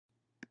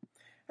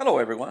Hello,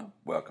 everyone.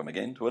 Welcome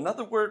again to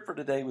another Word for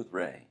Today with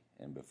Ray.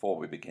 And before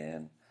we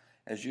begin,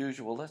 as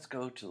usual, let's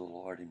go to the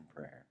Lord in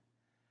prayer.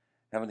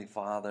 Heavenly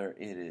Father,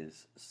 it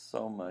is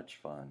so much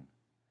fun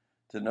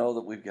to know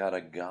that we've got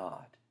a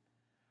God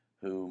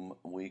whom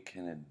we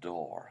can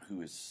adore,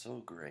 who is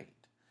so great,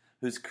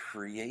 whose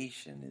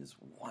creation is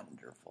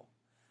wonderful.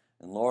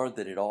 And Lord,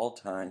 that at all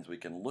times we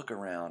can look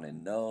around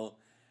and know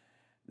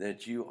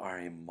that you are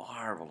a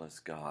marvelous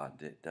God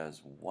that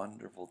does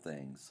wonderful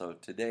things. So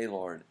today,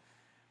 Lord,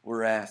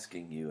 we're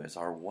asking you as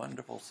our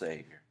wonderful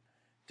Savior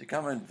to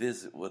come and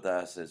visit with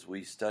us as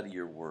we study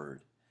your word,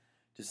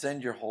 to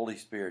send your Holy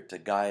Spirit to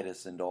guide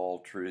us into all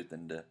truth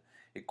and to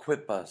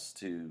equip us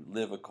to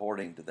live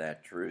according to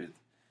that truth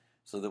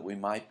so that we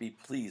might be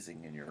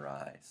pleasing in your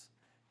eyes.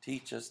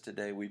 Teach us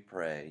today, we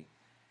pray.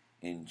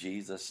 In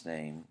Jesus'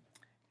 name,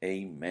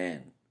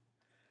 amen.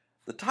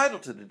 The title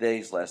to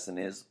today's lesson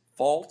is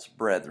False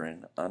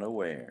Brethren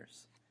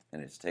Unawares,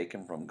 and it's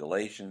taken from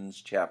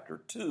Galatians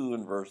chapter 2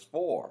 and verse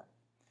 4.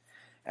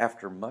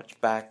 After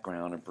much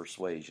background and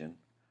persuasion,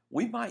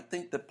 we might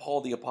think that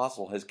Paul the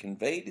Apostle has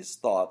conveyed his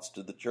thoughts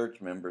to the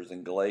church members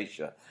in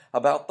Galatia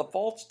about the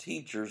false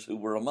teachers who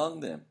were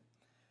among them.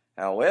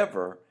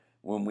 However,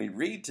 when we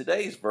read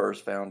today's verse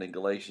found in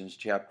Galatians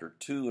chapter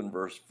 2 and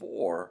verse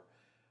 4,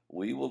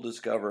 we will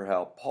discover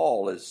how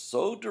Paul is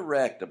so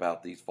direct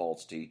about these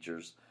false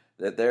teachers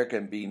that there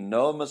can be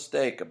no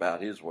mistake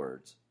about his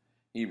words.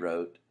 He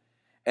wrote,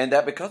 "And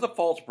that because of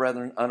false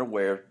brethren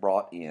unawares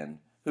brought in,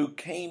 who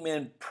came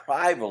in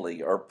privately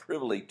or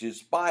privily to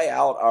spy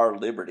out our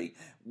liberty,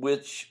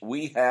 which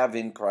we have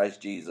in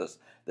Christ Jesus,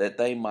 that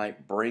they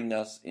might bring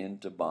us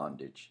into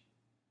bondage."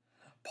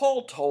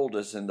 Paul told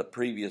us in the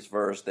previous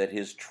verse that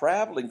his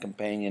traveling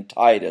companion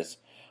Titus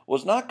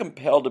was not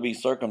compelled to be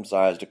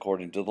circumcised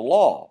according to the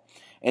law.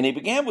 And he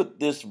began with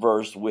this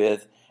verse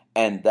with,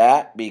 "And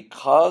that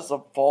because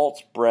of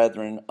false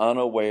brethren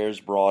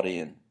unawares brought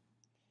in."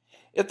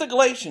 If the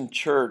Galatian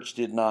church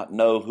did not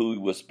know who he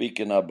was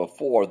speaking of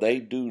before,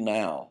 they do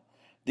now.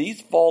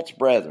 These false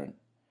brethren,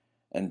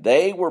 and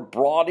they were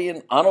brought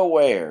in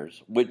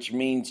unawares, which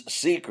means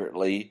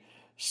secretly,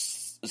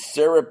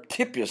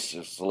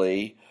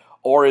 surreptitiously,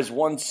 or as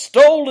one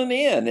stolen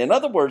in. In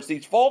other words,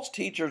 these false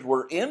teachers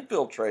were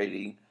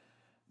infiltrating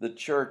the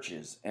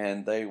churches,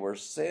 and they were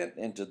sent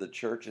into the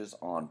churches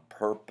on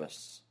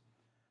purpose.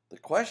 The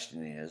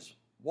question is,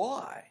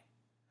 why?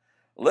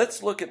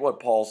 Let's look at what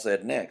Paul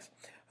said next.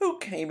 Who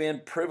came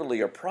in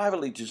privily or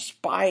privately to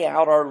spy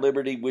out our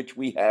liberty which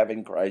we have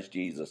in Christ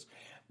Jesus.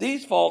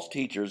 These false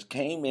teachers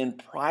came in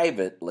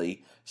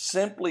privately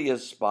simply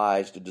as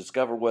spies to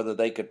discover whether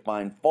they could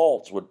find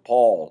faults with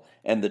Paul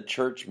and the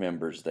church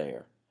members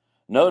there.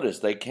 Notice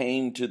they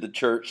came to the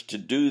church to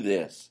do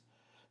this.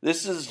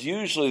 This is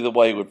usually the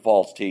way with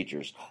false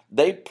teachers.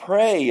 They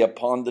prey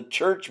upon the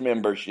church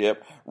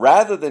membership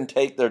rather than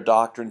take their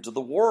doctrine to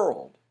the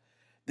world.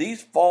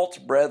 These false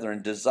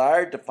brethren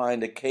desired to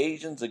find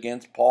occasions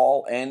against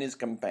Paul and his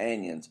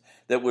companions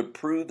that would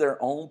prove their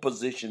own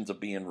positions of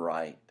being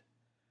right.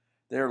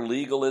 Their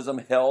legalism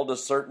held a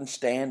certain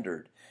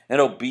standard, and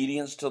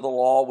obedience to the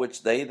law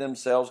which they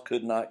themselves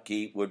could not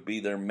keep would be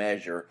their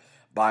measure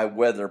by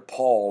whether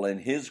Paul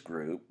and his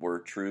group were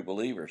true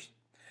believers.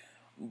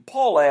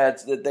 Paul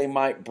adds that they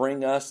might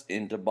bring us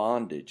into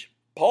bondage.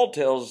 Paul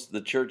tells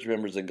the church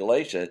members in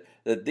Galatia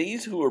that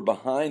these who were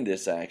behind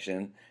this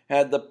action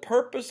had the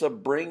purpose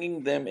of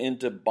bringing them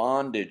into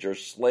bondage or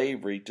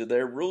slavery to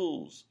their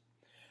rules.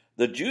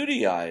 The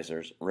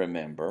Judaizers,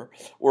 remember,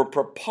 were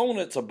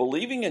proponents of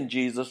believing in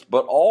Jesus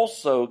but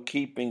also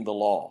keeping the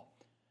law.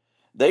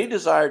 They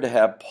desired to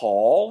have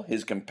Paul,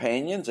 his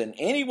companions, and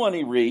anyone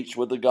he reached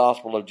with the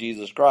gospel of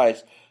Jesus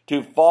Christ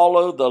to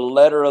follow the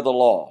letter of the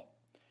law.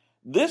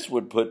 This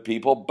would put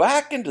people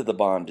back into the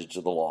bondage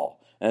of the law,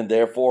 and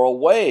therefore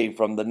away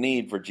from the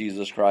need for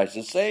Jesus Christ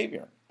as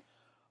Savior.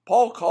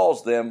 Paul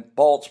calls them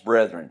false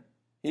brethren.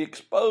 He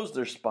exposed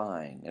their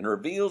spying and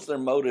reveals their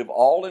motive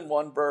all in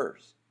one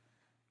verse.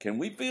 Can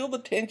we feel the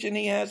tension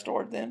he has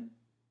toward them?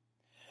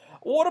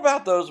 What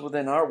about those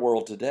within our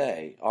world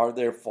today? Are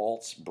there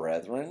false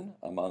brethren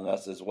among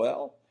us as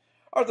well?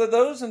 Are there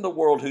those in the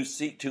world who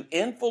seek to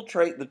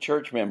infiltrate the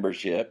church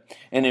membership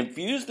and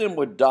infuse them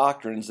with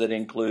doctrines that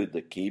include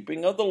the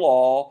keeping of the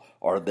law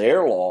or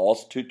their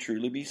laws to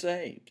truly be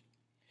saved?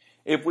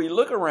 If we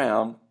look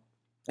around,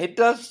 it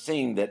does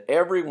seem that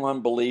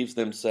everyone believes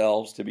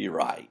themselves to be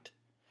right,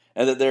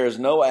 and that there is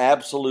no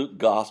absolute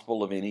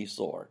gospel of any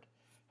sort.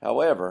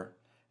 However,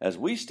 as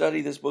we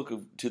study this book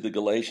to the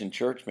Galatian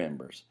church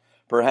members,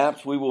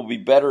 perhaps we will be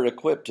better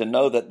equipped to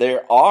know that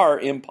there are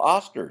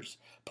imposters,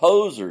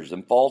 posers,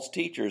 and false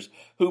teachers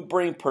who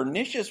bring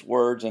pernicious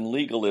words and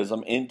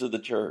legalism into the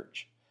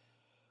church.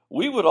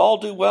 We would all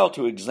do well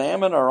to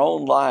examine our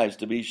own lives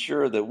to be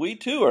sure that we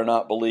too are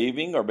not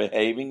believing or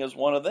behaving as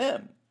one of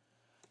them.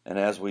 And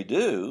as we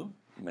do,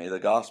 may the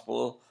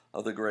gospel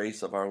of the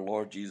grace of our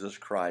Lord Jesus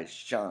Christ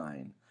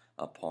shine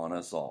upon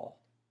us all.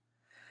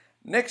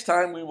 Next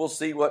time we will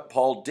see what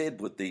Paul did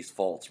with these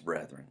false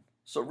brethren.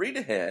 So read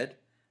ahead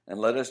and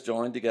let us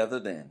join together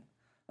then.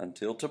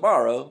 Until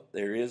tomorrow,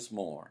 there is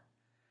more.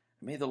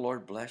 May the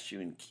Lord bless you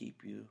and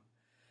keep you.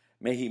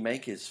 May he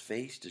make his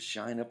face to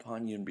shine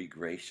upon you and be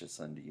gracious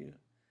unto you.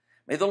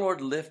 May the Lord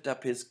lift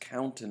up his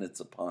countenance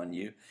upon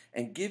you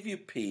and give you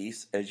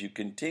peace as you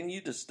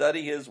continue to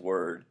study his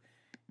word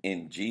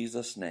in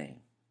Jesus'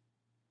 name.